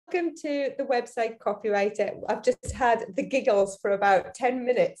welcome to the website Copywriter. I've just had the giggles for about 10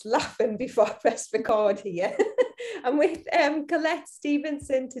 minutes laughing before I pressed record here. I'm with Colette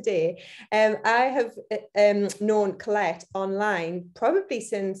Stevenson today. I have known Colette online probably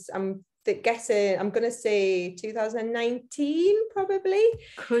since I'm going to say 2019 probably.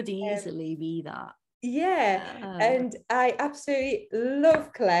 Could easily be that. Yeah, and I absolutely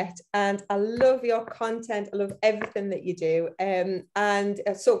love Colette, and I love your content. I love everything that you do. And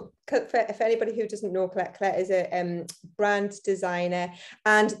so for anybody who doesn't know Colette, Colette is a brand designer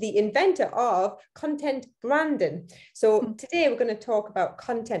and the inventor of content branding. So today we're going to talk about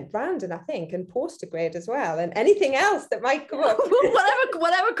content branding, I think, and POSTAGRID as well, and anything else that might come up.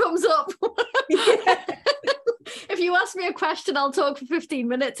 whatever comes up. Yeah. If you ask me a question, I'll talk for 15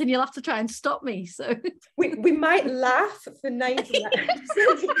 minutes and you'll have to try and stop me. So we might laugh for 90 minutes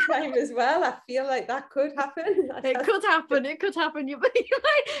time as well. I feel like that could happen. It could happen.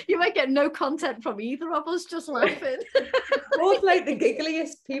 You might get no content from either of us, just laughing. Both like the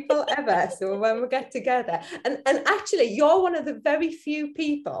giggliest people ever. So when we get together, and actually you're one of the very few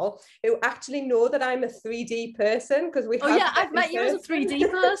people who actually know that I'm a 3D person, because we I've met you as a 3D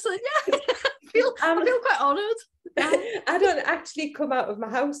person. Yeah. I feel quite honoured. I don't actually come out of my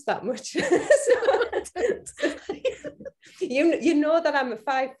house that much. You know that I'm a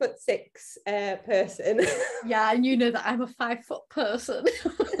 5'6" person. Yeah, and you know that I'm a 5 foot person.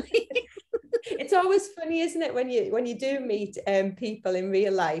 It's always funny, isn't it, when you do meet people in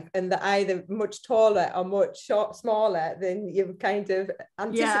real life and they're either much taller or much smaller than you've kind of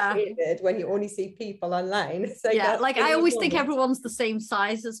anticipated when you only see people online. So I always think everyone's the same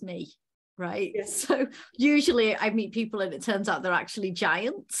size as me. Right. Yeah. So usually I meet people and it turns out they're actually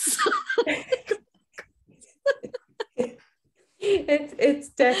giants. It's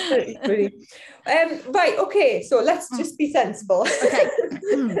definitely pretty. Right, okay, so let's just be sensible.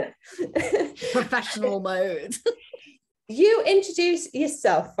 Okay. Professional mode. You introduce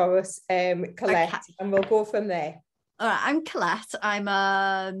yourself for us, Colette, okay, and we'll go from there. All right, I'm Colette. I'm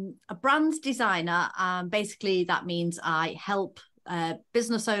a brand designer. Basically that means I help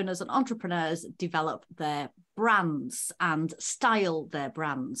business owners and entrepreneurs develop their brands and style their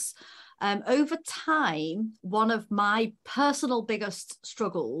brands. Over time, one of my personal biggest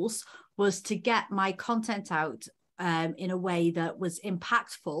struggles was to get my content out in a way that was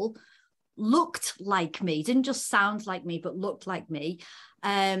impactful, looked like me, didn't just sound like me, but looked like me,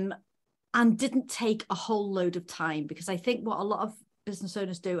 and didn't take a whole load of time. Because I think what a lot of business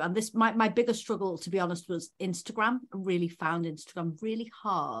owners do, and this my biggest struggle, to be honest, was Instagram. I really found Instagram really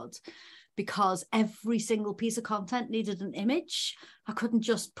hard because every single piece of content needed an image. I couldn't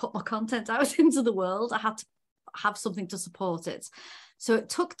just put my content out into the world. I had to have something to support it. So it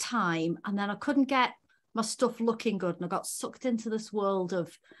took time, and then I couldn't get my stuff looking good, and I got sucked into this world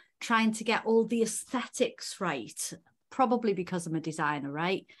of trying to get all the aesthetics right, probably because I'm a designer,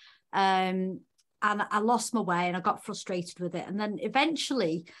 right? And I lost my way and I got frustrated with it. And then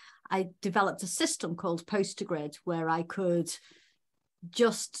eventually I developed a system called POSTAGRID where I could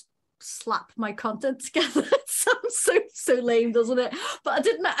just slap my content together. It sounds so lame, doesn't it? But I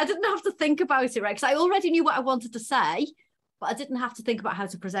didn't have to think about it, right? Because I already knew what I wanted to say, but I didn't have to think about how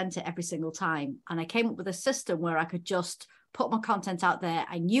to present it every single time. And I came up with a system where I could just put my content out there.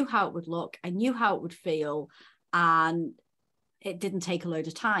 I knew how it would look. I knew how it would feel. And it didn't take a load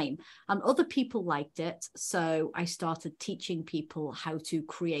of time, and other people liked it. So I started teaching people how to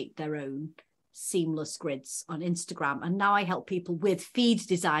create their own seamless grids on Instagram. And now I help people with feed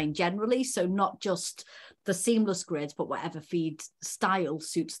design generally. So not just the seamless grids, but whatever feed style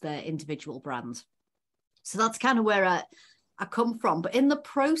suits their individual brand. So that's kind of where I come from. But in the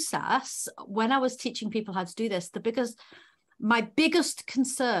process, when I was teaching people how to do this, my biggest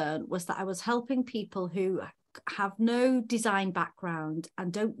concern was that I was helping people who have no design background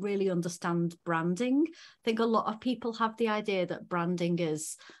and don't really understand branding. I think a lot of people have the idea that branding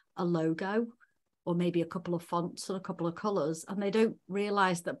is a logo or maybe a couple of fonts and a couple of colors, and they don't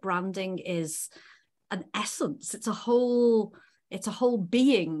realize that branding is an essence. It's a whole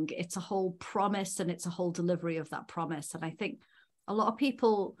being, it's a whole promise, and it's a whole delivery of that promise. And I think a lot of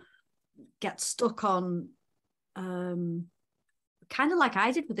people get stuck on kind of like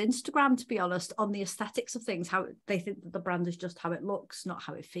I did with Instagram, to be honest, on the aesthetics of things, how they think that the brand is just how it looks, not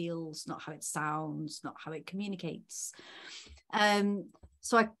how it feels, not how it sounds, not how it communicates.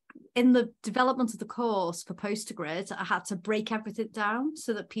 So in the development of the course for POSTAGRID, I had to break everything down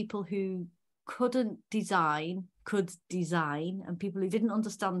so that people who couldn't design could design, and people who didn't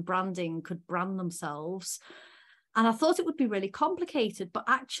understand branding could brand themselves. And I thought it would be really complicated, but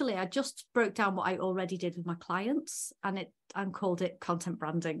actually I just broke down what I already did with my clients, and I called it content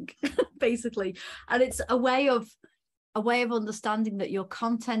branding, basically. And it's a way of understanding that your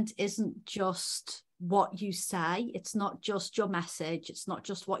content isn't just what you say. It's not just your message. It's not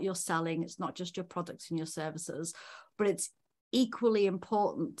just what you're selling. It's not just your products and your services, but it's equally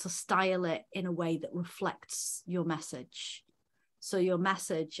important to style it in a way that reflects your message. So your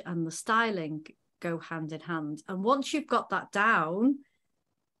message and the styling go hand in hand. And once you've got that down,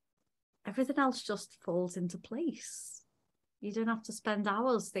 everything else just falls into place. You don't have to spend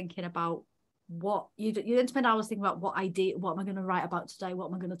hours thinking about what you don't spend hours thinking about what idea, what am I going to write about today? What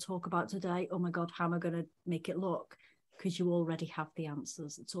am I going to talk about today? Oh my God, how am I going to make it look? Because you already have the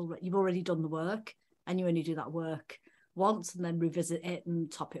answers. You've already done the work, and you only do that work once and then revisit it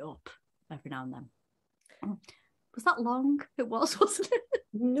and top it up every now and then. Was that long? It was, wasn't it?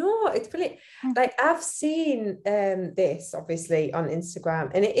 No, it's brilliant. Like, I've seen this obviously on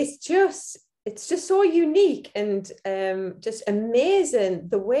Instagram, and it's just so unique and just amazing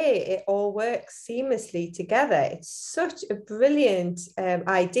the way it all works seamlessly together. It's such a brilliant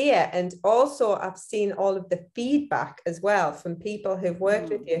idea. And also I've seen all of the feedback as well from people who've worked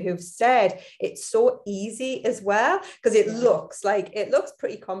with you, who've said it's so easy as well, because it looks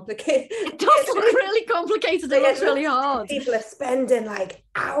pretty complicated. It does look really complicated. It looks really hard. People are spending like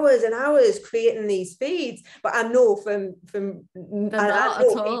hours and hours creating these feeds, but I know from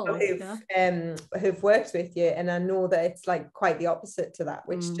people who've worked with you, and I know that it's like quite the opposite to that,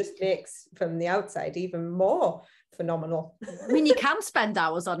 which just makes from the outside even more phenomenal. I mean, you can spend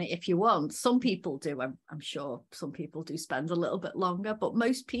hours on it if you want. Some people do. I'm sure some people do spend a little bit longer, but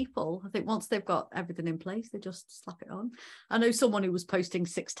most people, I think, once they've got everything in place, they just slap it on. I know someone who was posting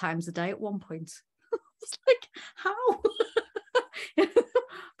 6 times a day at one point. It's like, how?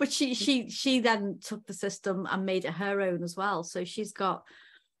 But she then took the system and made it her own as well. So she's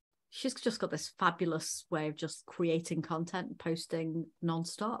just got this fabulous way of just creating content and posting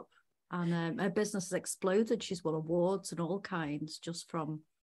nonstop. And her business has exploded. She's won awards and all kinds just from...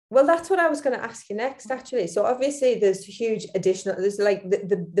 Well, that's what I was going to ask you next, actually. So obviously there's there's like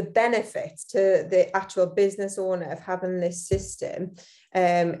the benefits to the actual business owner of having this system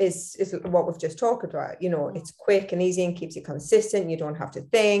is what we've just talked about. You know, it's quick and easy and keeps you consistent. You don't have to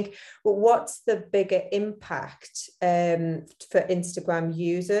think. But what's the bigger impact for Instagram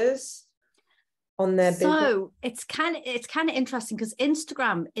users on their business? So it's kind of interesting, because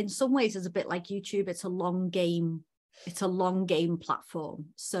Instagram in some ways is a bit like YouTube. It's a long game. It's a long game platform.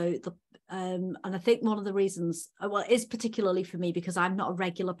 So and I think one of the reasons, well, it is particularly for me, because I'm not a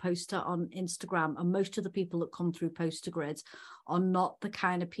regular poster on Instagram, and most of the people that come through POSTAGRID are not the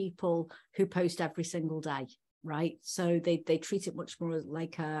kind of people who post every single day, right? So they treat it much more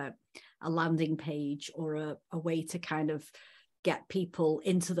like a landing page or a way to kind of get people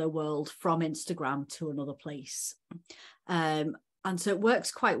into their world from Instagram to another place. And so it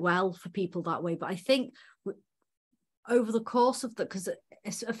works quite well for people that way. But I think over the course of because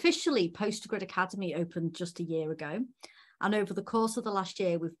it's officially POSTAGRID Academy opened just a year ago. And over the course of the last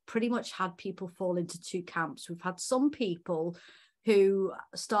year, we've pretty much had people fall into 2 camps. We've had some people who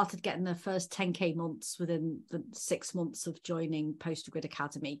started getting their first 10K months within the 6 months of joining POSTAGRID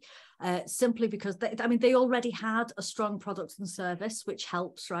Academy, simply because they already had a strong product and service, which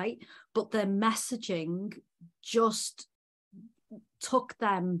helps, right? But their messaging just took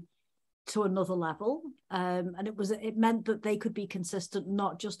them to another level, and it meant that they could be consistent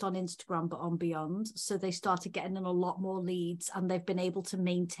not just on Instagram but on beyond. So they started getting in a lot more leads, and they've been able to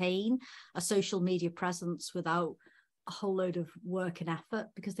maintain a social media presence without a whole load of work and effort,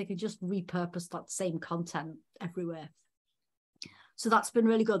 because they can just repurpose that same content everywhere. So that's been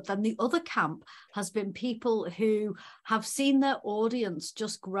really good. Then the other camp has been people who have seen their audience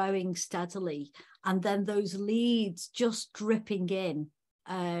just growing steadily, and then those leads just dripping in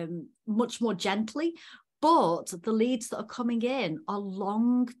much more gently, but the leads that are coming in are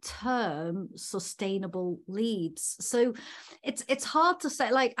long-term sustainable leads. So it's hard to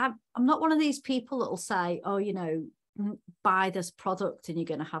say, like, I'm not one of these people that will say, oh, you know, buy this product and you're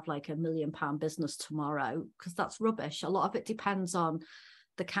going to have like £1 million business tomorrow, because that's rubbish. A lot of it depends on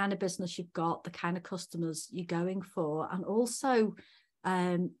the kind of business you've got, the kind of customers you're going for, and also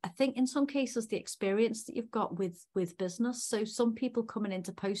I think in some cases the experience that you've got with business. So some people coming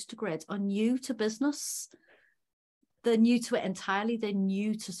into POSTAGRID are new to business. They're new to it entirely. They're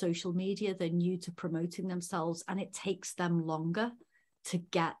new to social media. They're new to promoting themselves, and it takes them longer to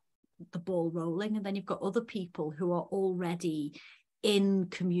get the ball rolling. And then you've got other people who are already in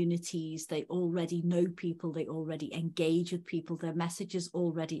communities. They already know people. They already engage with people. Their message is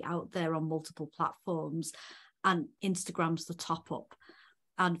already out there on multiple platforms. and Instagram's the top up.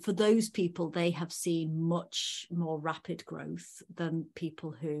 And for those people, they have seen much more rapid growth than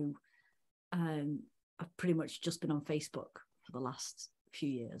people who have pretty much just been on Facebook for the last few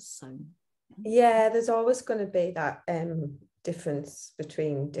years. So yeah, there's always going to be that difference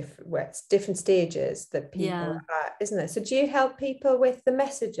between different stages that people are at, isn't it? So do you help people with the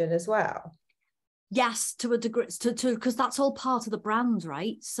messaging as well? Yes, to a degree, because that's all part of the brand,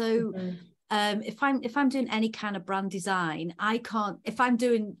 right? So if I'm doing any kind of brand design, I can't, if I'm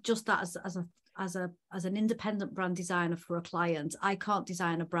doing just that as an independent brand designer for a client, I can't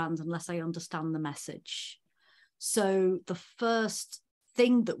design a brand unless I understand the message. So the first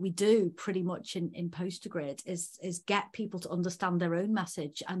thing that we do pretty much in POSTAGRID is get people to understand their own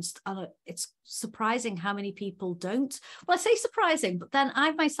message, and it's surprising how many people don't. Well, I say surprising, but then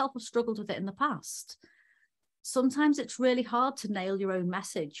I myself have struggled with it in the past. Sometimes it's really hard to nail your own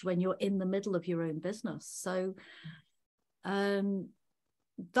message when you're in the middle of your own business. So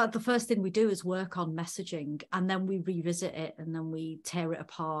that the first thing we do is work on messaging, and then we revisit it, and then we tear it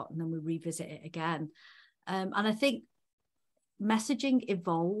apart, and then we revisit it again. And I think messaging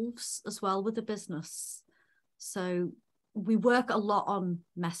evolves as well with the business. So we work a lot on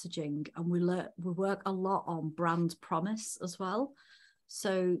messaging, and we work a lot on brand promise as well.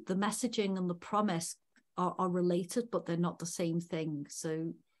 So the messaging and the promise are related, but they're not the same thing.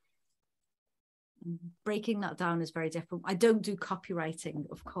 So breaking that down is very different. I don't do copywriting,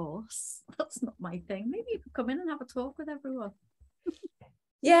 of course. That's not my thing. Maybe you could come in and have a talk with everyone.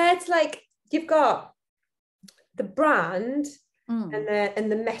 Yeah, it's like you've got the brand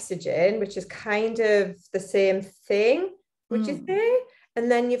and the messaging, which is kind of the same thing, which is there.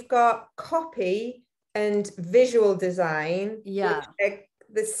 And then you've got copy and visual design, which are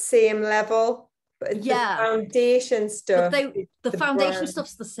the same level. But the foundation stuff, the foundation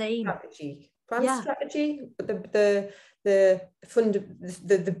stuff's the same. Brand strategy, but the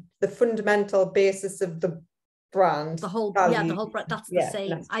fundamental basis of the brand, the whole brand, that's the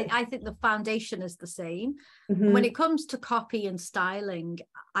same. I think the foundation is the same. And when it comes to copy and styling,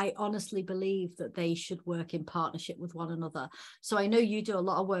 I honestly believe that they should work in partnership with one another. So I know you do a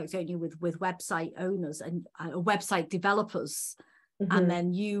lot of work, don't you, with website owners and website developers, and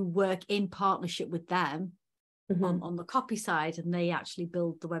then you work in partnership with them on the copy side, and they actually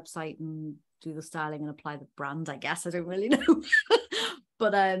build the website and do the styling and apply the brand, I guess. I don't really know.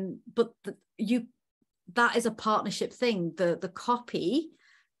 but that is a partnership thing. The copy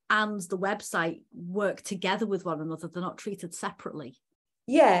and the website work together with one another. They're not treated separately.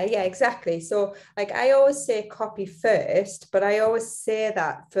 Yeah, exactly. So like I always say copy first, but I always say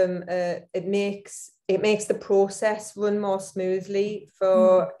that from it makes the process run more smoothly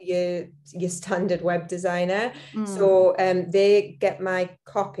for your standard web designer. So they get my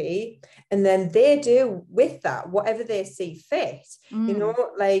copy, and then they do with that whatever they see fit. You know,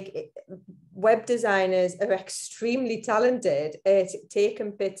 like web designers are extremely talented at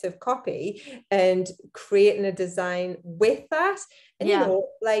taking bits of copy and creating a design with that. And you know,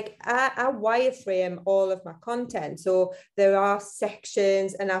 like I wireframe all of my content, so there are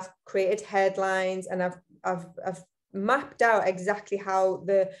sections, and I've created headlines, and I've mapped out exactly how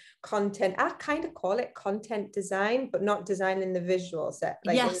the content, I kind of call it content design, but not designing the visual set.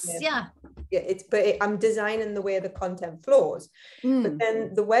 Like I'm designing the way the content flows. But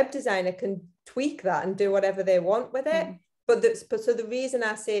then the web designer can tweak that and do whatever they want with it. So the reason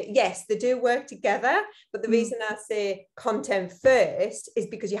I say, yes, they do work together, but the reason I say content first is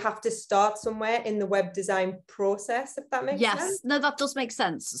because you have to start somewhere in the web design process, if that makes sense. Yes, no, that does make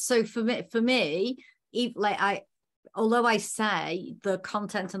sense. So for me, although I say the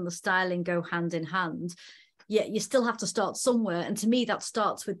content and the styling go hand in hand, you still have to start somewhere. And to me, that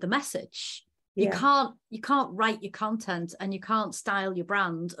starts with the message. You can't write your content and you can't style your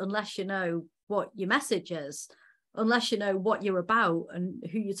brand unless you know what your message is, unless you know what you're about and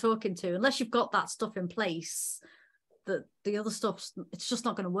who you're talking to, unless you've got that stuff in place. That the other stuff, it's just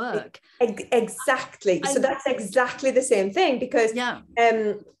not going to work. Exactly. So that's exactly the same thing, because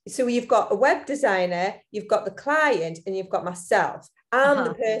so you've got a web designer, you've got the client, and you've got myself. I'm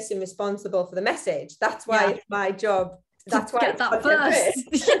the person responsible for the message. That's why it's my job. That's why get that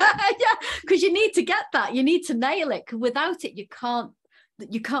first. Because you need to get that. You need to nail it. Without it, you can't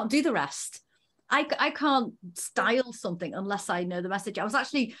do the rest. I can't style something unless I know the message. I was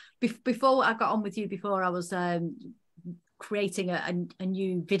actually, before I got on with you, before I was creating a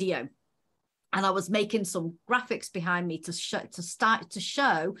new video, and I was making some graphics behind me to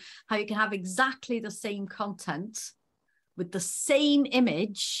show how you can have exactly the same content with the same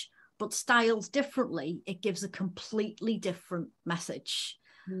image but styled differently. It gives a completely different message.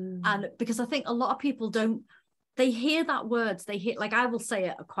 And because I think a lot of people don't they hear that words, they hear, like I will say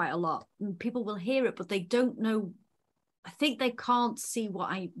it quite a lot, and people will hear it, but they don't know. I think they can't see what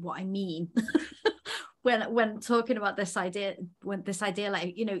I mean when talking about this idea,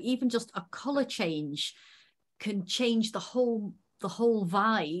 like, you know, even just a color change can change the whole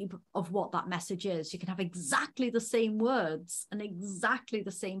vibe of what that message is. You can have exactly the same words and exactly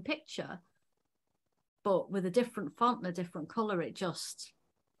the same picture, but with a different font and a different color,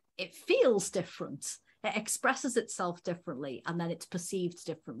 it feels different. It expresses itself differently, and then it's perceived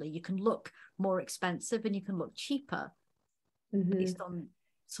differently. You can look more expensive and you can look cheaper based on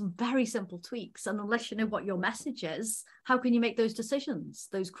some very simple tweaks. And unless you know what your message is, how can you make those decisions,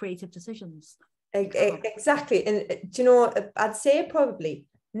 those creative decisions? Exactly. And do you know, I'd say probably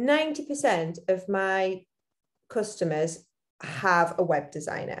 90% of my customers have a web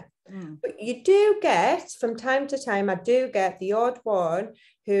designer. But you do get, from time to time, I do get the odd one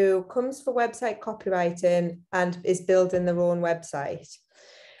who comes for website copywriting and is building their own website.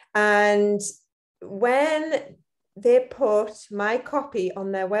 And when they put my copy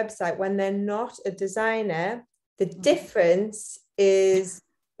on their website, when they're not a designer, the difference is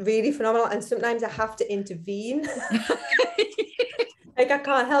really phenomenal. And sometimes I have to intervene. Like, I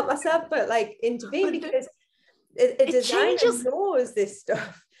can't help myself but like intervene, because a designer knows this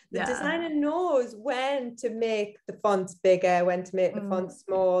stuff. The designer knows when to make the fonts bigger, when to make the fonts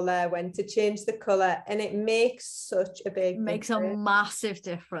smaller, when to change the color, and it makes such a big difference. A massive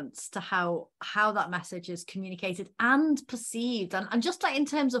difference to how that message is communicated and perceived, and just like in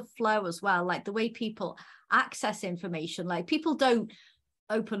terms of flow as well, like the way people access information. Like, people don't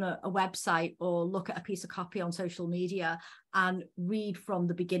open a website or look at a piece of copy on social media and read from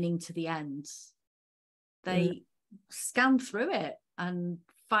the beginning to the end. They scan through it and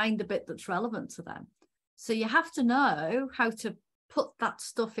find the bit that's relevant to them. So you have to know how to put that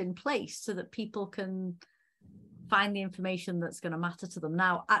stuff in place so that people can find the information that's going to matter to them.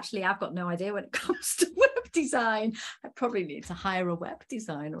 Now, actually, I've got no idea when it comes to web design. I probably need to hire a web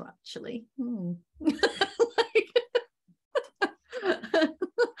designer, actually.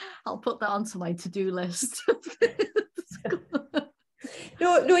 I'll put that onto my to-do list.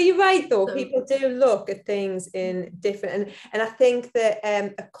 No, you're right though. People do look at things in different, and I think that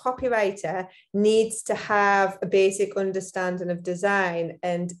a copywriter needs to have a basic understanding of design,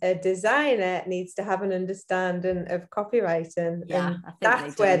 and a designer needs to have an understanding of copywriting. Yeah, and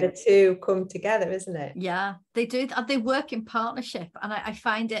that's where the two come together, isn't it? Yeah, they do. They work in partnership, and I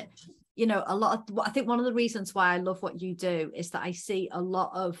find it, you know, a lot of, I think one of the reasons why I love what you do is that I see a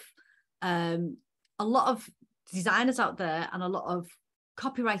lot of designers out there and a lot of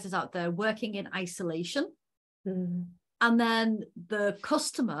copywriters out there working in isolation, and then the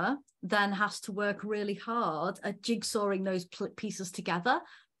customer then has to work really hard at jigsawing those pieces together,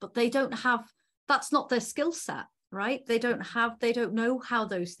 but they don't have, that's not their skill set, right? They don't know how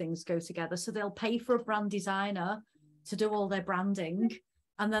those things go together, so they'll pay for a brand designer to do all their branding,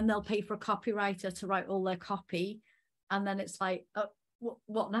 and then they'll pay for a copywriter to write all their copy, and then it's like,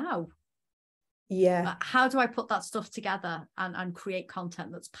 what now? Yeah. How do I put that stuff together and create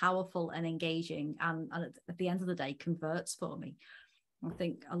content that's powerful and engaging and at the end of the day converts for me? I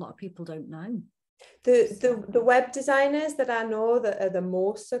think a lot of people don't know. The web designers that I know that are the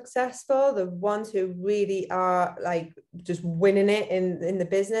most successful, the ones who really are like just winning it in the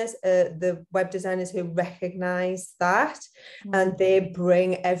business, the web designers who recognize that and they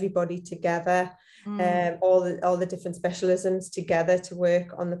bring everybody together. All the different specialisms together to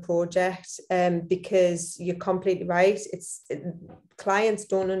work on the project, because you're completely right. Clients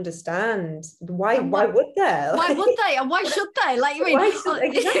don't understand why would they? Why would they? And why should they? Like, I mean,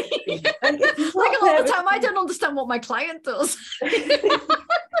 exactly. Like a lot of the time, I don't understand what my client does.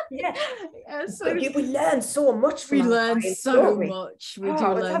 Yeah. So we learn so much from we learn so much. We do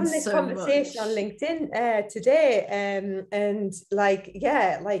I was learn having this so conversation much on LinkedIn today, and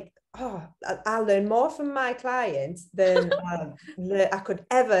like, I learn more from my clients than I could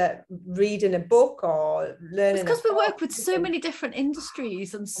ever read in a book or learn. It's because we work with so many different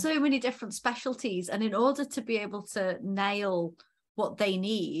industries and so many different specialties, and in order to be able to nail what they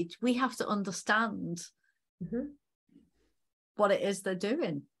need, we have to understand what it is they're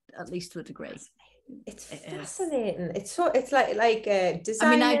doing, at least to a degree. It's fascinating. It's like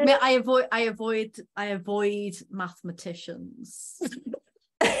design. I mean, I avoid mathematicians.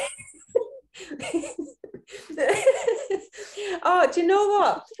 Oh, do you know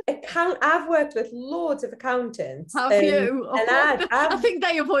what? I've worked with loads of accountants. Have you? And I think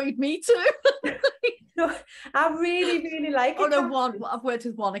they avoid me too. I really, really like Oh it. no, I've worked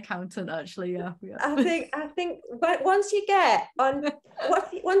with one accountant actually. Yeah. I think, but once you get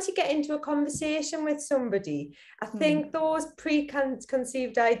into a conversation with somebody, I think those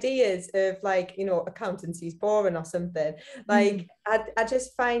preconceived ideas of, like, you know, accountancy is boring or something, like I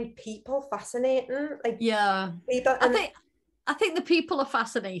just find people fascinating. Like, yeah, people, and I think the people are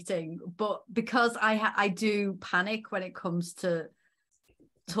fascinating, but because I do panic when it comes to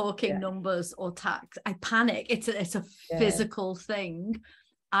talking numbers or tax. I panic. It's a physical thing.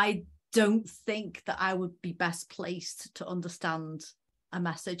 I don't think that I would be best placed to understand a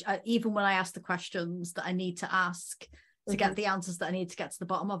message. Even when I ask the questions that I need to ask to get the answers that I need to get to the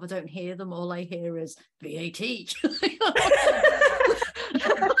bottom of, I don't hear them. All I hear is VAT. It's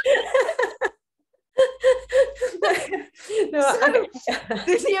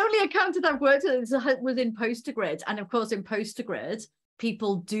the only accountant I've worked with was in POSTAGRID, and of course in POSTAGRID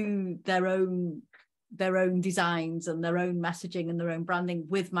people do their own designs and their own messaging and their own branding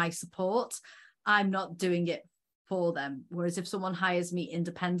with my support. I'm not doing it for them, whereas if someone hires me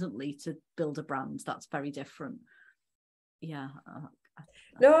independently to build a brand, that's very different.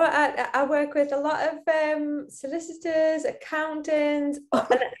 No, I work with a lot of solicitors, accountants,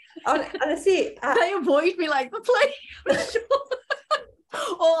 and I see they avoid me like the plague.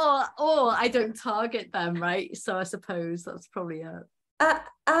 or I don't target them, right? So I suppose that's probably it.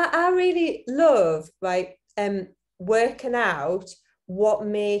 I really love, right, working out what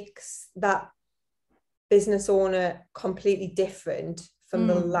makes that business owner completely different from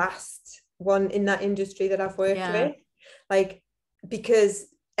the last one in that industry that I've worked with. Like, because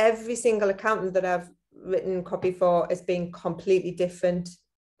every single accountant that I've written copy for has been completely different.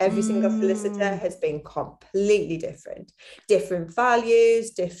 Every single solicitor has been completely different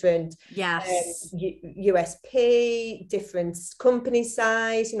values, different USP, different company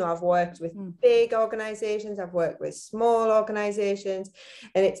size. You know, I've worked with big organizations, I've worked with small organizations,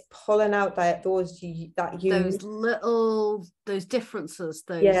 and it's pulling out those differences,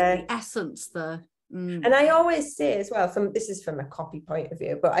 the essence, And I always say as well, this is from a copy point of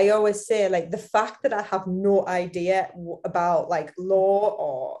view, but I always say, like, the fact that I have no idea about, like, law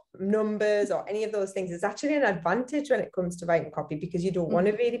or numbers or any of those things is actually an advantage when it comes to writing copy, because you don't want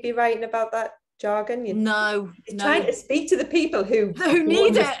to really be writing about that jargon. You're trying to speak to the people who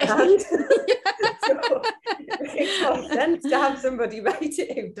need understand. So it makes more sense to have somebody write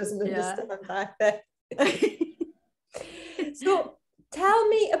it who doesn't understand either. So tell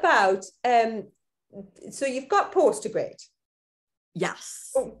me about so you've got POSTAGRID.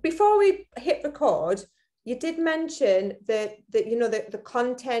 Yes. Before we hit record, you did mention that you know, the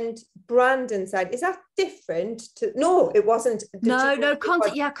content brand inside, is that different to? No, it wasn't.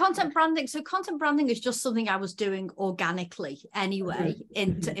 Content branding. So content branding is just something I was doing organically anyway,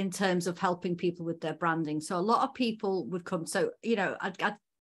 in terms of helping people with their branding. So a lot of people would come. So, you know, I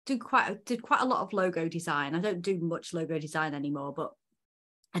did quite a lot of logo design. I don't do much logo design anymore, but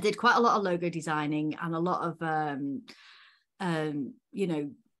I did quite a lot of logo designing and a lot of,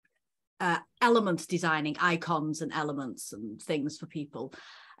 element designing, icons and elements and things for people.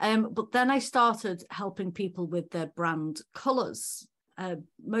 But then I started helping people with their brand colours,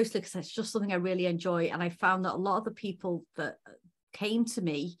 mostly because it's just something I really enjoy. And I found that a lot of the people that came to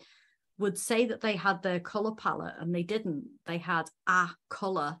me would say that they had their colour palette, and they didn't. They had a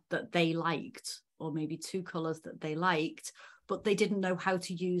colour that they liked, or maybe two colours that they liked, but they didn't know how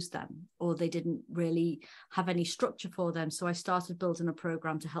to use them, or they didn't really have any structure for them. So I started building a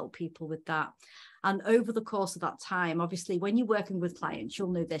program to help people with that. And over the course of that time, obviously, when you're working with clients,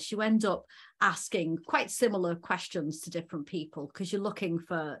 you'll know this, you end up asking quite similar questions to different people because you're looking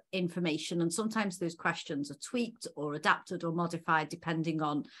for information. And sometimes those questions are tweaked or adapted or modified depending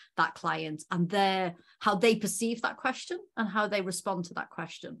on that client and how they perceive that question and how they respond to that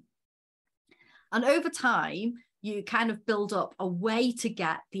question. And over time, you kind of build up a way to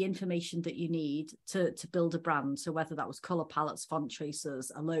get the information that you need to build a brand. So whether that was color palettes, font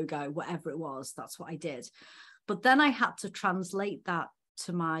choices, a logo, whatever it was, that's what I did. But then I had to translate that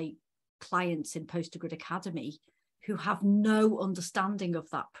to my clients in POSTAGRID Academy who have no understanding of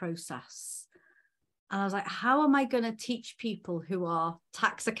that process. And I was like, how am I going to teach people who are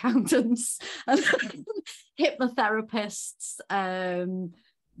tax accountants and hypnotherapists,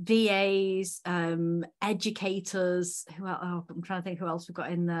 VAs, educators, I'm trying to think who else we've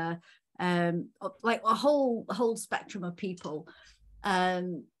got in there, like a whole spectrum of people. How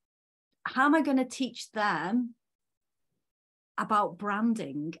am I going to teach them about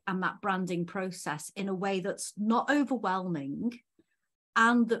branding and that branding process in a way that's not overwhelming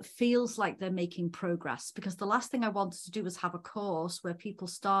and that feels like they're making progress? Because the last thing I wanted to do was have a course where people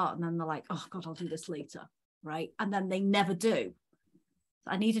start and then they're like, oh God, I'll do this later. right? And then they never do.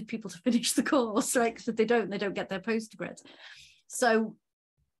 I needed people to finish the course, right? Because if they don't get their POSTAGRID. So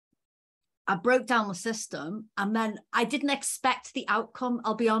I broke down the system, and then I didn't expect the outcome.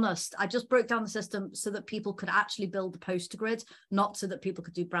 I'll be honest. I just broke down the system so that people could actually build the POSTAGRID, not so that people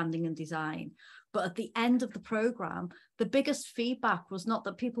could do branding and design. But at the end of the program, the biggest feedback was not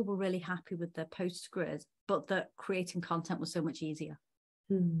that people were really happy with their POSTAGRID, but that creating content was so much easier.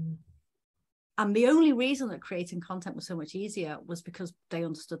 Mm. And the only reason that creating content was so much easier was because they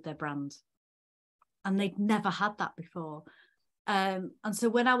understood their brand. And they'd never had that before. And so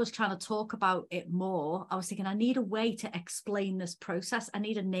when I was trying to talk about it more, I was thinking, I need a way to explain this process. I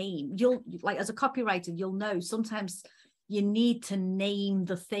need a name. You'll, like, as a copywriter, you'll know sometimes you need to name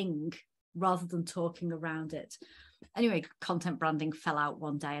the thing rather than talking around it. Anyway, content branding fell out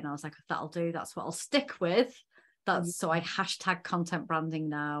one day, and I was like, that'll do. That's what I'll stick with. That's so I hashtag content branding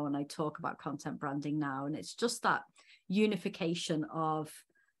now, and I talk about content branding now. And it's just that unification of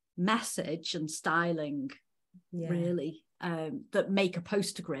message and styling, really, that make a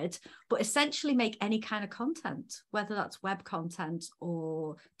POSTAGRID, but essentially make any kind of content, whether that's web content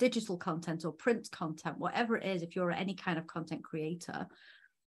or digital content or print content, whatever it is. If you're any kind of content creator,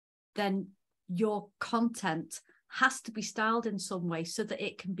 then your content has to be styled in some way so that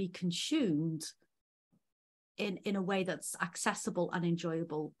it can be consumed in a way that's accessible and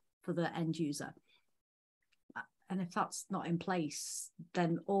enjoyable for the end user. And if that's not in place,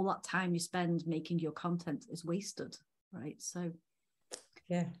 then all that time you spend making your content is wasted, right? So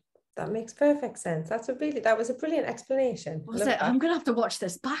yeah, that makes perfect sense. That was a brilliant explanation. Was it? I'm gonna have to watch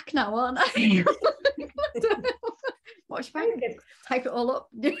this back now, aren't I? Watch back, type it all up.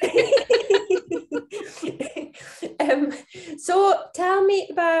 So tell me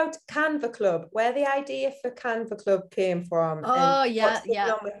about Canva Club, where the idea for Canva Club came from. Oh, and what's going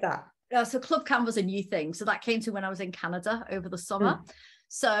on with that? So Club Canva was a new thing. So that came to when I was in Canada over the summer.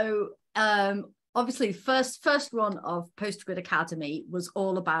 So obviously first run of POSTAGRID Academy was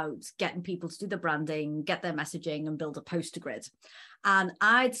all about getting people to do the branding, get their messaging, and build a POSTAGRID. And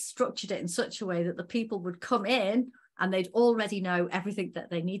I'd structured it in such a way that the people would come in and they'd already know everything that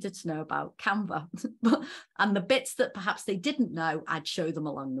they needed to know about Canva. And the bits that perhaps they didn't know, I'd show them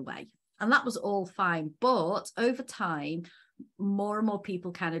along the way. And that was all fine. But over time, more and more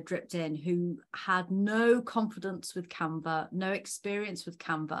people kind of dripped in who had no confidence with Canva, no experience with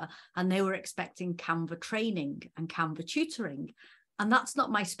Canva, and they were expecting Canva training and Canva tutoring. And that's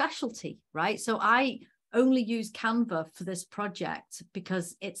not my specialty, right? So I only use Canva for this project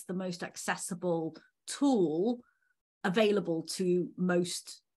because it's the most accessible tool available to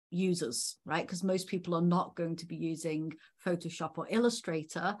most users, right? Because most people are not going to be using Photoshop or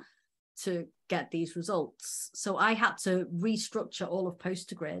Illustrator to get these results. So I had to restructure all of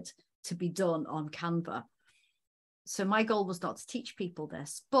POSTAGRID to be done on Canva. So my goal was not to teach people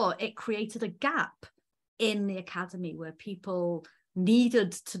this, but it created a gap in the academy where people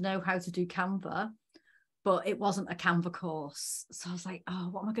needed to know how to do Canva, but it wasn't a Canva course. So I was like, oh,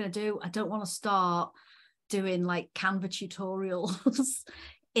 what am I going to do? I don't want to start doing like Canva tutorials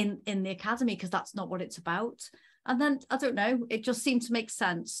in the academy because that's not what it's about. And then, I don't know, it just seemed to make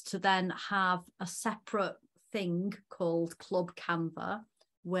sense to then have a separate thing called Club Canva,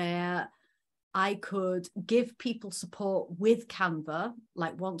 where I could give people support with Canva,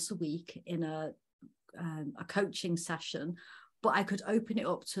 like once a week in a coaching session, but I could open it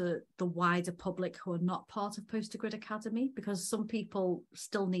up to the wider public who are not part of POSTAGRID Academy, because some people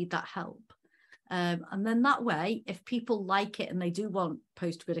still need that help. And then that way, if people like it and they do want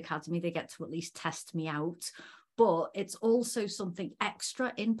POSTAGRID Academy, they get to at least test me out. But it's also something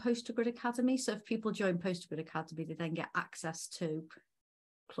extra in POSTAGRID Academy. So if people join POSTAGRID Academy, they then get access to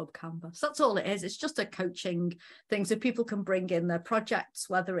Club Canva. So that's all it is. It's just a coaching thing. So people can bring in their projects,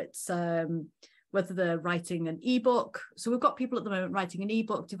 whether it's whether they're writing an ebook. So we've got people at the moment writing an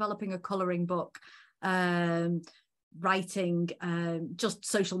ebook, developing a colouring book, writing just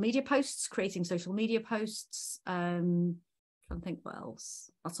social media posts, creating social media posts. I think what else.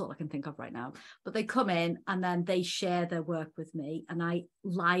 That's all I can think of right now. But they come in and then they share their work with me, and I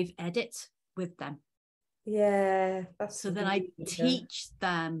live edit with them. Yeah, that's so then I teach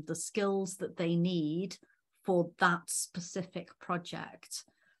them the skills that they need for that specific project.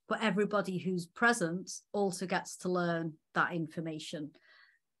 But everybody who's present also gets to learn that information.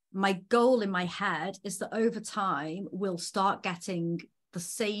 My goal in my head is that over time, we'll start getting the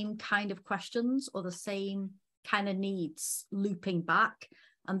same kind of questions or the same kind of needs looping back,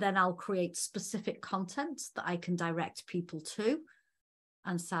 and then I'll create specific content that I can direct people to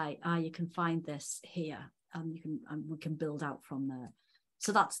and say, you can find this here, and we can build out from there.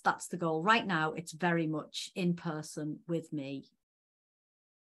 So that's the goal. Right now, it's very much in person with me,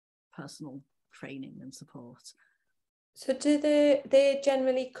 personal training and support. So do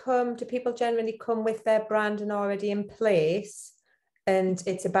people generally come with their branding already in place? And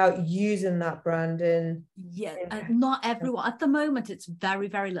it's about using that branding. Yeah, not everyone at the moment. It's very,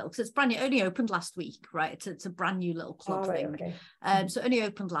 very little because it's brand new. It only opened last week, right? It's a brand new little club thing. Okay. So it only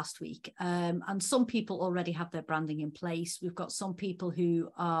opened last week, and some people already have their branding in place. We've got some people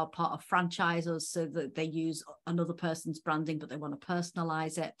who are part of franchisers, so that they use another person's branding, but they want to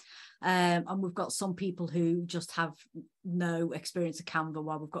personalize it. And we've got some people who just have no experience of Canva,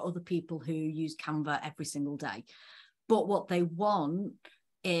 while we've got other people who use Canva every single day. But what they want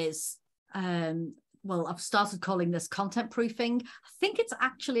is, well, I've started calling this content proofing. I think it's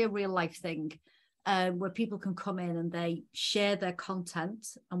actually a real life thing, where people can come in and they share their content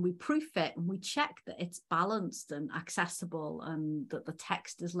and we proof it and we check that it's balanced and accessible and that the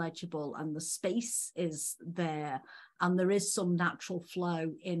text is legible and the space is there and there is some natural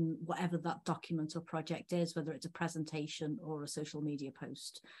flow in whatever that document or project is, whether it's a presentation or a social media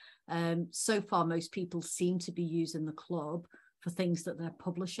post. So far, most people seem to be using the club for things that they're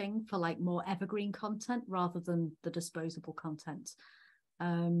publishing, for like more evergreen content rather than the disposable content.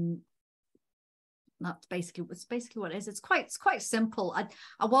 That's basically what it is. It's quite simple.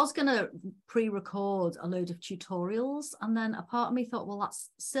 I was going to pre-record a load of tutorials, and then a part of me thought, well, that's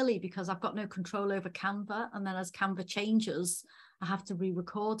silly because I've got no control over Canva, and then as Canva changes, I have to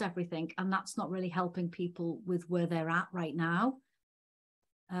re-record everything, and that's not really helping people with where they're at right now.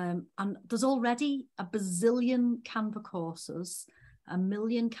 And there's already a bazillion Canva courses, a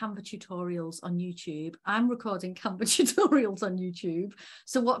million Canva tutorials on YouTube. I'm recording Canva tutorials on YouTube.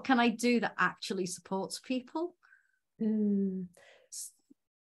 So what can I do that actually supports people? So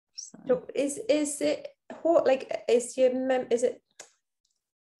is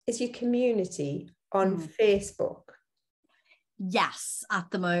your community on Facebook? Yes,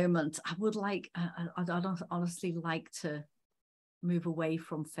 at the moment. I would like, I don't honestly like to move away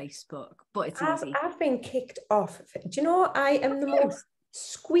from Facebook, but it's easy. I've been kicked off. Do you know, I am the most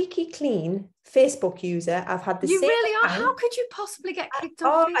squeaky clean Facebook user. I've had the You same really are? account. How could you possibly get kicked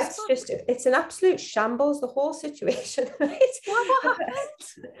off Facebook? It's an absolute shambles, the whole situation. Right? What happened?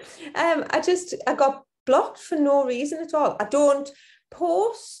 I got blocked for no reason at all. I don't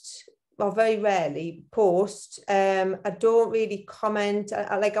post, or very rarely post. I don't really comment.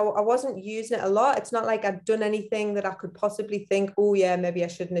 I wasn't using it a lot. It's not like I've done anything that I could possibly think, oh yeah, maybe I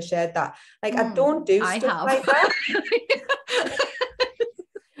shouldn't have shared that. Like I don't do stuff like that.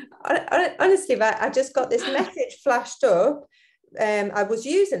 Honestly, I just got this message flashed up. I was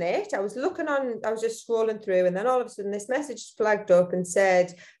using it. I was just scrolling through, and then all of a sudden this message flagged up and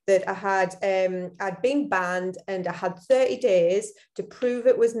said that I'd been banned and I had 30 days to prove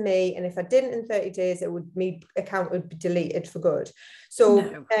it was me. And if I didn't in 30 days, my account would be deleted for good.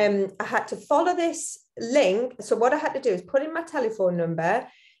 So I had to follow this link. So what I had to do is put in my telephone number,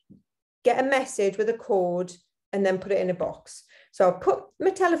 get a message with a code, and then put it in a box. So I put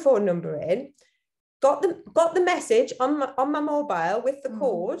my telephone number in, got the message on my mobile with the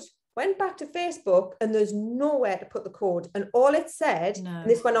code, went back to Facebook, and there's nowhere to put the code. And all it said, and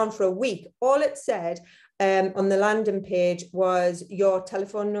this went on for a week, all it said on the landing page was, your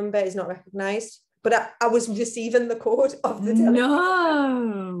telephone number is not recognized. But I was receiving the code of the telephone.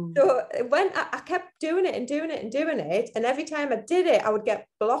 No. So when I kept doing it and doing it and doing it, and every time I did it, I would get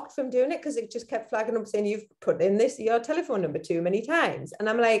blocked from doing it because it just kept flagging up saying, you've put in your telephone number too many times. And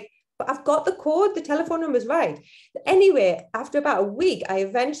I'm like, but I've got the code, the telephone number is right. Anyway, after about a week, I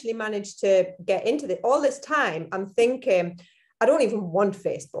eventually managed to get into it. All this time, I'm thinking, I don't even want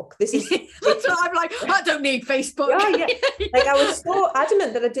Facebook. This is I'm like, I don't need Facebook. Yeah. Like I was so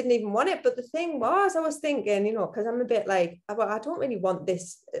adamant that I didn't even want it. But the thing was, I was thinking, because I'm a bit like, I don't really want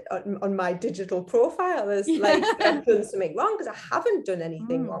this on my digital profile as like I've done something wrong, because I haven't done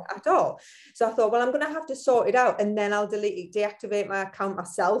anything wrong at all. So I thought, well, I'm going to have to sort it out, and then I'll deactivate my account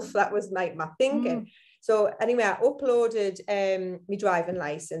myself. That was my thinking. So anyway, I uploaded my driving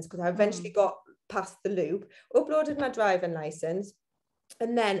license, because I eventually got past the loop, uploaded my driving license,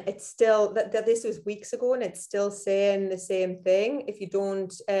 and then it's still that this was weeks ago, and it's still saying the same thing. If you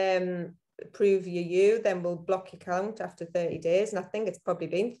don't prove you, then we'll block your account after 30 days. And I think it's probably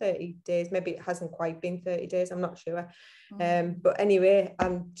been 30 days. Maybe it hasn't quite been 30 days. I'm not sure. But anyway,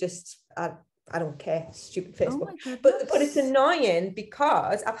 I don't care, stupid Facebook. But it's annoying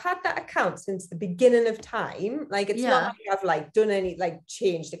because I've had that account since the beginning of time. Like it's not like I've like done any like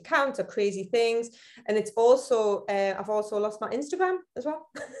changed accounts or crazy things. And it's also I've also lost my Instagram as well.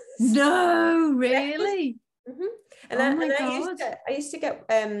 No, really? And Oh my I God. used to get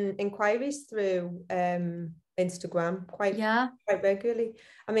inquiries through Instagram quite regularly.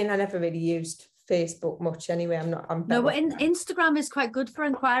 I mean, I never really used Facebook much anyway. I'm no, but Instagram is quite good for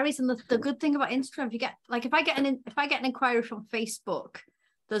inquiries, and the good thing about Instagram, if you get like if I get an inquiry from Facebook,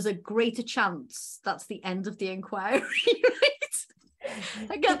 there's a greater chance that's the end of the inquiry. Right?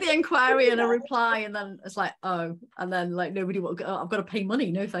 I get the inquiry and a reply, and then it's like, oh, and then like nobody will go, oh, I've got to pay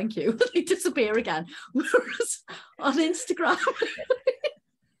money, no thank you. They disappear again. Whereas on Instagram,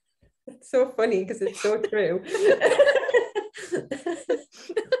 it's so funny because it's so true.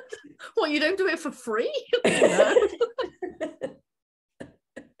 Well, you don't do it for free? No.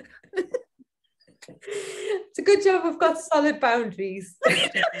 It's a good job we've got solid boundaries.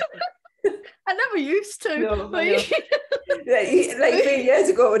 I never used to. No, like 3 years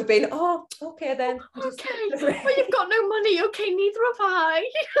ago it would have been, oh, okay then. Okay, well, you've got no money. Okay, neither have I.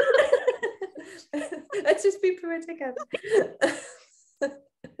 Let's just be poor together.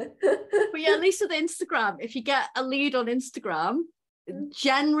 But yeah, at least with Instagram, if you get a lead on Instagram,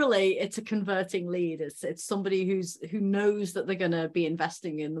 generally it's a converting lead. It's somebody who knows that they're going to be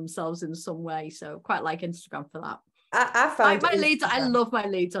investing in themselves in some way. So quite like Instagram for that. I found my leads. I love my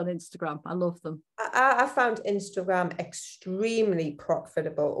leads on Instagram. I love them. I found Instagram extremely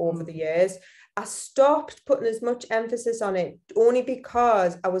profitable over the years. I stopped putting as much emphasis on it only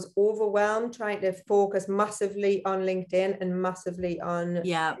because I was overwhelmed trying to focus massively on LinkedIn and massively on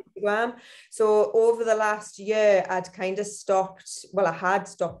Instagram. So over the last year, I'd kind of stopped. Well, I had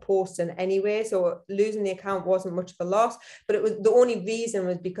stopped posting anyway. So losing the account wasn't much of a loss. But it was the only reason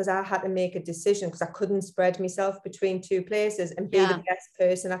was because I had to make a decision because I couldn't spread myself between two places and be the best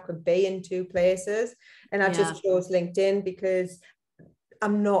person I could be in two places. And I just chose LinkedIn because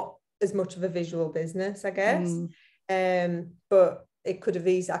I'm not as much of a visual business, I guess. But I could have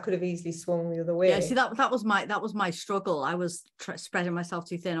easily swung the other way. Yeah, see, that was my struggle. I was spreading myself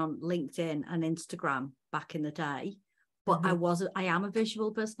too thin on LinkedIn and Instagram back in the day, but I am a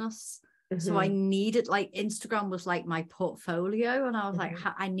visual business. So I needed, like, Instagram was like my portfolio, and I was like,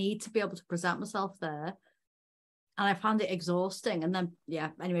 I need to be able to present myself there. And I found it exhausting. And then,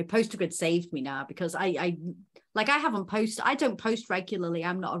 anyway, POSTAGRID saved me now because I don't post regularly.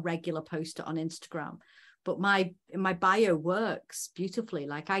 I'm not a regular poster on Instagram, but my bio works beautifully.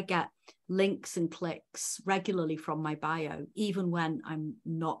 Like, I get links and clicks regularly from my bio, even when I'm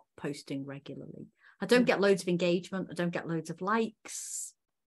not posting regularly. I don't get loads of engagement. I don't get loads of likes,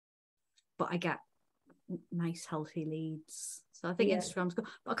 but I get nice, healthy leads. So I think Instagram's good.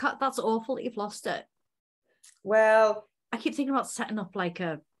 But that's awful that you've lost it. Well, I keep thinking about setting up like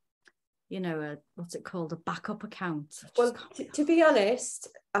a what's it called, a backup account. Well, to be honest,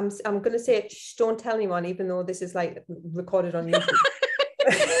 I'm going to say it, don't tell anyone, even though this is like recorded on YouTube.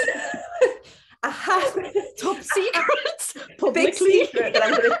 I have top secrets, publicly, big secret that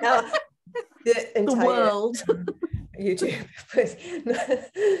I'm going to tell the entire world. YouTube.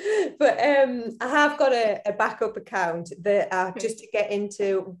 But I have got a backup account that just to get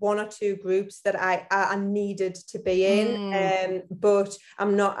into one or two groups that I needed to be in, but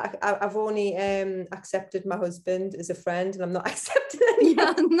I'm not. I've only accepted my husband as a friend, and I'm not accepting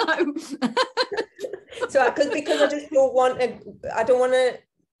anyone. No. So because I just don't want to. I don't want to.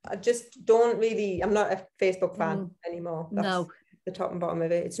 I just don't really. I'm not a Facebook fan anymore. That's the top and bottom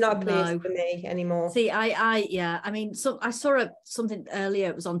of it. It's not a place for me anymore. See, I mean, so I saw something earlier.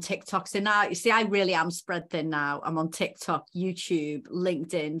 It was on TikTok. So now, you see, I really am spread thin now. I'm on TikTok, YouTube,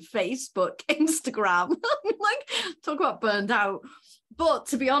 LinkedIn, Facebook, Instagram. Like, talk about burned out. But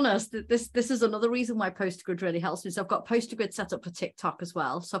to be honest, this is another reason why POSTAGRID really helps me. So I've got POSTAGRID set up for TikTok as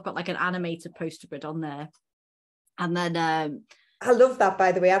well. So I've got like an animated POSTAGRID on there, and then I love that,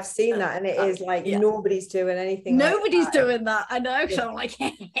 by the way. I've seen that, and it is like nobody's doing anything. Nobody's like that. doing that. I know. So I'm like,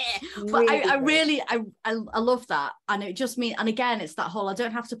 but I love that, and it just means. And again, it's that whole. I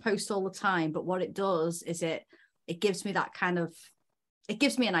don't have to post all the time, but what it does is it gives me that kind of. It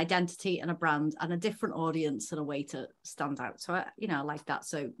gives me an identity and a brand and a different audience and a way to stand out. So I like that.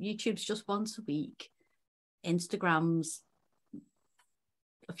 So YouTube's just once a week, Instagram's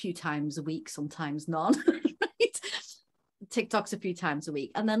a few times a week, sometimes none. Right? TikTok's a few times a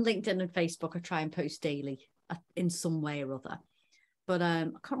week, and then LinkedIn and Facebook I try and post daily in some way or other. But I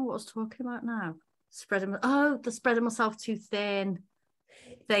can't remember what I was talking about now. The spreading myself too thin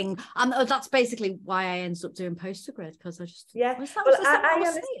thing, and that's basically why I ended up doing POSTAGRID, because I just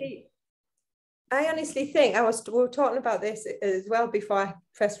I honestly think we were talking about this as well before I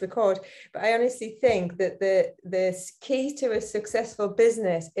pressed record, but I honestly think that the key to a successful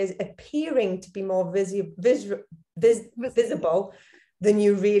business is appearing to be more visible than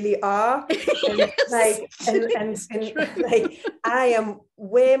you really are. And Yes, and like I am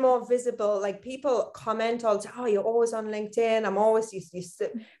way more visible. Like people comment all the time, oh, you're always on LinkedIn. I'm always used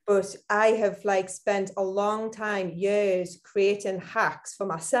to, but I have like spent a long time, years creating hacks for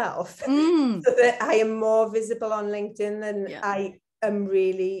myself so that I am more visible on LinkedIn than I am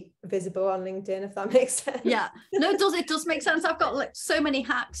really visible on LinkedIn, if that makes sense. Yeah, no, it does make sense. I've got like so many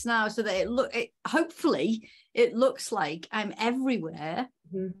hacks now so that hopefully it looks like I'm everywhere.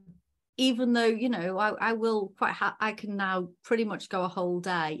 Even though, you know, I will I can now pretty much go a whole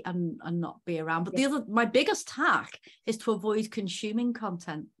day and not be around. But my biggest hack is to avoid consuming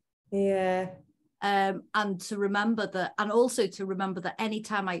content. Yeah. And to remember that, and also to remember that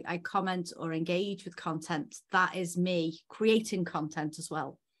anytime I comment or engage with content, that is me creating content as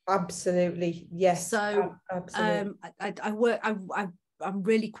well. Absolutely. Yes. So absolutely. I'm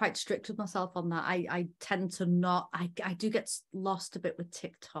really quite strict with myself on that. I tend to not, I do get lost a bit with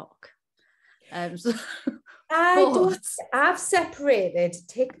TikTok. So, I've separated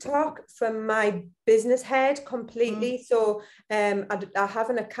TikTok from my business head completely. So I have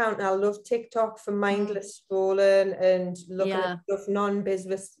an account and I love TikTok for mindless scrolling and looking at stuff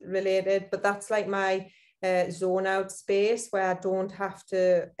non-business related, but that's like my zone out space where I don't have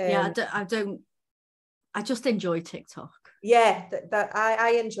to I just enjoy TikTok. Yeah, that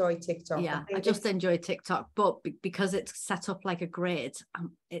I enjoy TikTok. Yeah, I just enjoy TikTok, but because it's set up like a grid,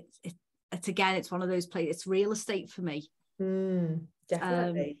 it's again, it's one of those places. It's real estate for me.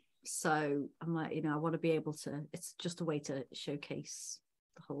 Definitely. So I'm like, you know, I want to be able to. It's just a way to showcase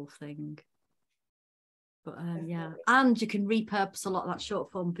the whole thing. But yeah, and you can repurpose a lot of that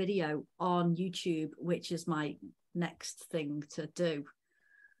short form video on YouTube, which is my next thing to do.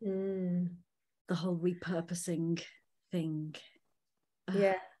 The whole repurposing thing.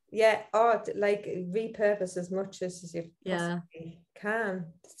 Yeah. Oh, like repurpose as much as you possibly can.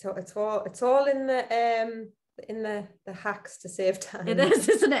 So it's all in the hacks to save time. It is,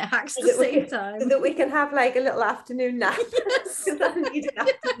 isn't it? Hacks to save time. So that we can have like a little afternoon nap. Yes. Because I need an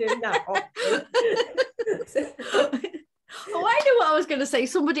afternoon nap. Oh, I knew what I was going to say. I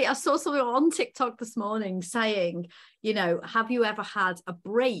saw something on TikTok this morning saying, you know, have you ever had a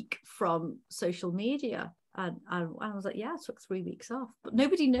break from social media? And I was like, yeah, I took 3 weeks off, but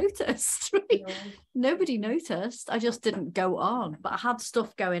nobody noticed. Right? No. Nobody noticed. I just didn't go on, but I had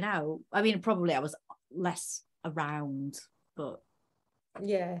stuff going out. I mean, probably I was less around, but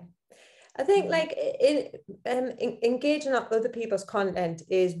yeah. I think like engaging on other people's content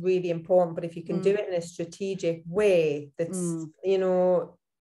is really important, but if you can do it in a strategic way that's you know,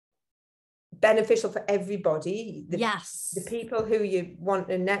 beneficial for everybody, the people who you want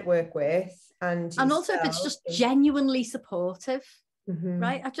to network with, and also if it's just genuinely supportive,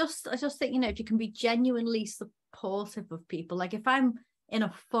 right? I just think, you know, if you can be genuinely supportive of people, like if I'm in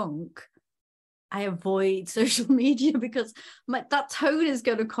a funk, I avoid social media because that tone is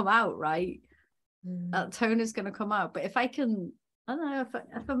going to come out, right? That tone is going to come out. But if I can, I don't know,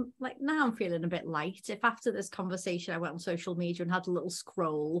 if I'm like, now I'm feeling a bit light. If after this conversation I went on social media and had a little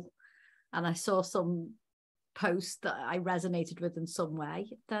scroll and I saw some post that I resonated with in some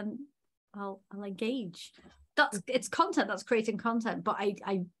way, then I'll engage. It's content, that's creating content. But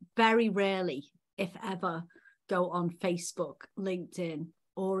I very rarely, if ever, go on Facebook, LinkedIn,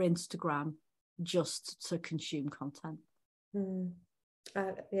 or Instagram just to consume content.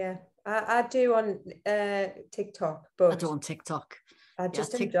 I do on TikTok, but I do on TikTok. I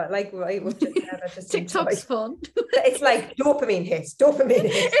just enjoy, like we've just said, I just TikTok's fun. It's like dopamine hits.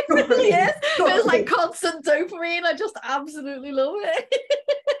 It really is. It's like constant dopamine. I just absolutely love it.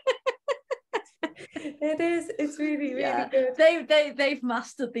 It is. It's really, really good. They've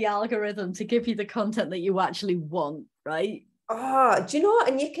mastered the algorithm to give you the content that you actually want, right? Oh, do you know?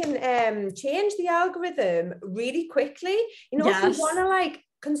 And you can change the algorithm really quickly. You know, if you want to like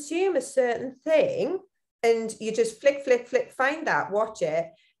consume a certain thing, and you just flick, find that, watch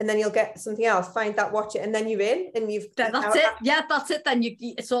it, and then you'll get something else, find that, watch it, and then you're in, and that's it. Yeah, that's it. Then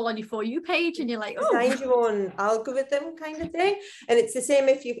it's all on your For You page, and you're like, find your own algorithm kind of thing. And it's the same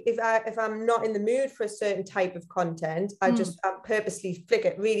if I'm not in the mood for a certain type of content, I purposely flick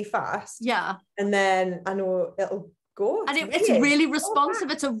it really fast. Yeah, and then I know it'll go. And it's really responsive.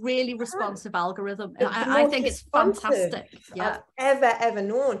 It's a really responsive algorithm. I think it's fantastic. I've ever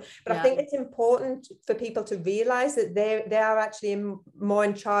known. But I think it's important for people to realize that they are actually more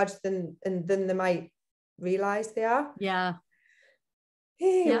in charge than they might realize they are. Yeah.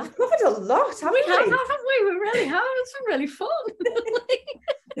 Hey, we've covered a lot, haven't we? Haven't we? We really have. It's been really fun.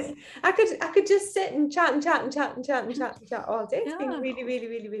 I could just sit and chat and chat and chat and chat and chat and chat all day. It's been really, really,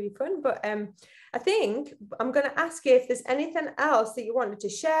 really, really fun. But I think I'm going to ask you if there's anything else that you wanted to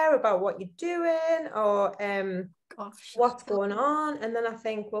share about what you're doing, or what's going on, and then I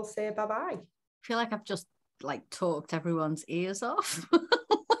think we'll say bye-bye. I feel like I've just like talked everyone's ears off.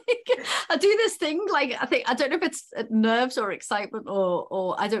 I do this thing, like, I don't know if it's nerves or excitement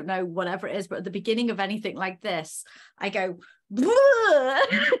or I don't know, whatever it is, but at the beginning of anything like this, I go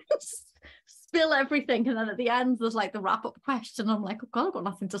spill everything, and then at the end there's like the wrap-up question. I'm like, oh God, I've got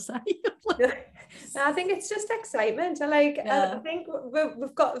nothing to say. No, I think it's just excitement. I think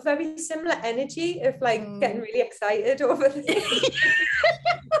we've got very similar energy of like getting really excited over things.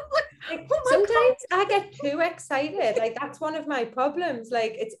 Like, sometimes I get too excited. Like, that's one of my problems.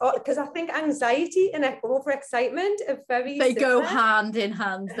 Like, it's because I think anxiety and overexcitement are very they similar. go hand in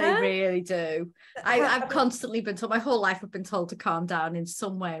hand. They really do. I've constantly been told, my whole life I've been told to calm down in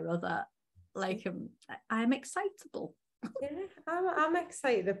some way or other. Like, I'm excitable. Yeah, I'm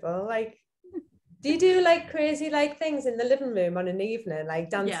excitable. Like, do you do like crazy like things in the living room on an evening, like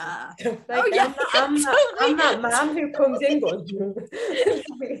dancing? Yeah. Like, I'm that man who comes in going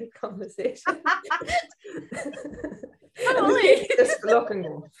conversation. Just look and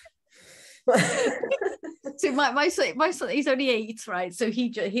go. So my son, he's only 8, right? So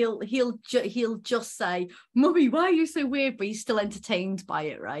he'll just say, "Mummy, why are you so weird?" But he's still entertained by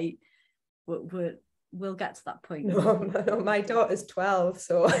it, right? We'll get to that point. No, my daughter's 12,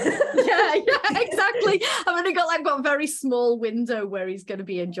 so yeah, exactly. I've only got like a very small window where he's going to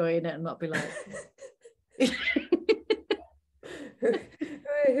be enjoying it and not be like,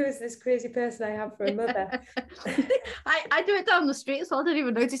 who is this crazy person I have for a mother? I do it down the street, so I don't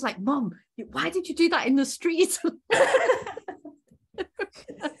even notice. Like, Mum, why did you do that in the street?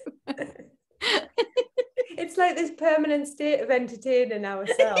 It's like this permanent state of entertaining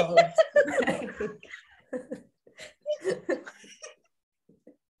ourselves.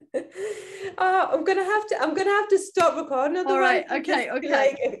 I'm gonna have to stop recording. All right, okay.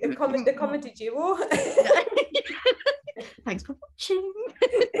 Like a comedy duo. Thanks for watching.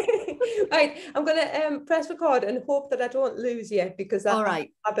 Right, I'm gonna press record and hope that I don't lose you, because I have a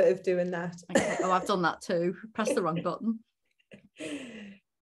habit of doing that. Okay. Oh, I've done that too. Press the wrong button.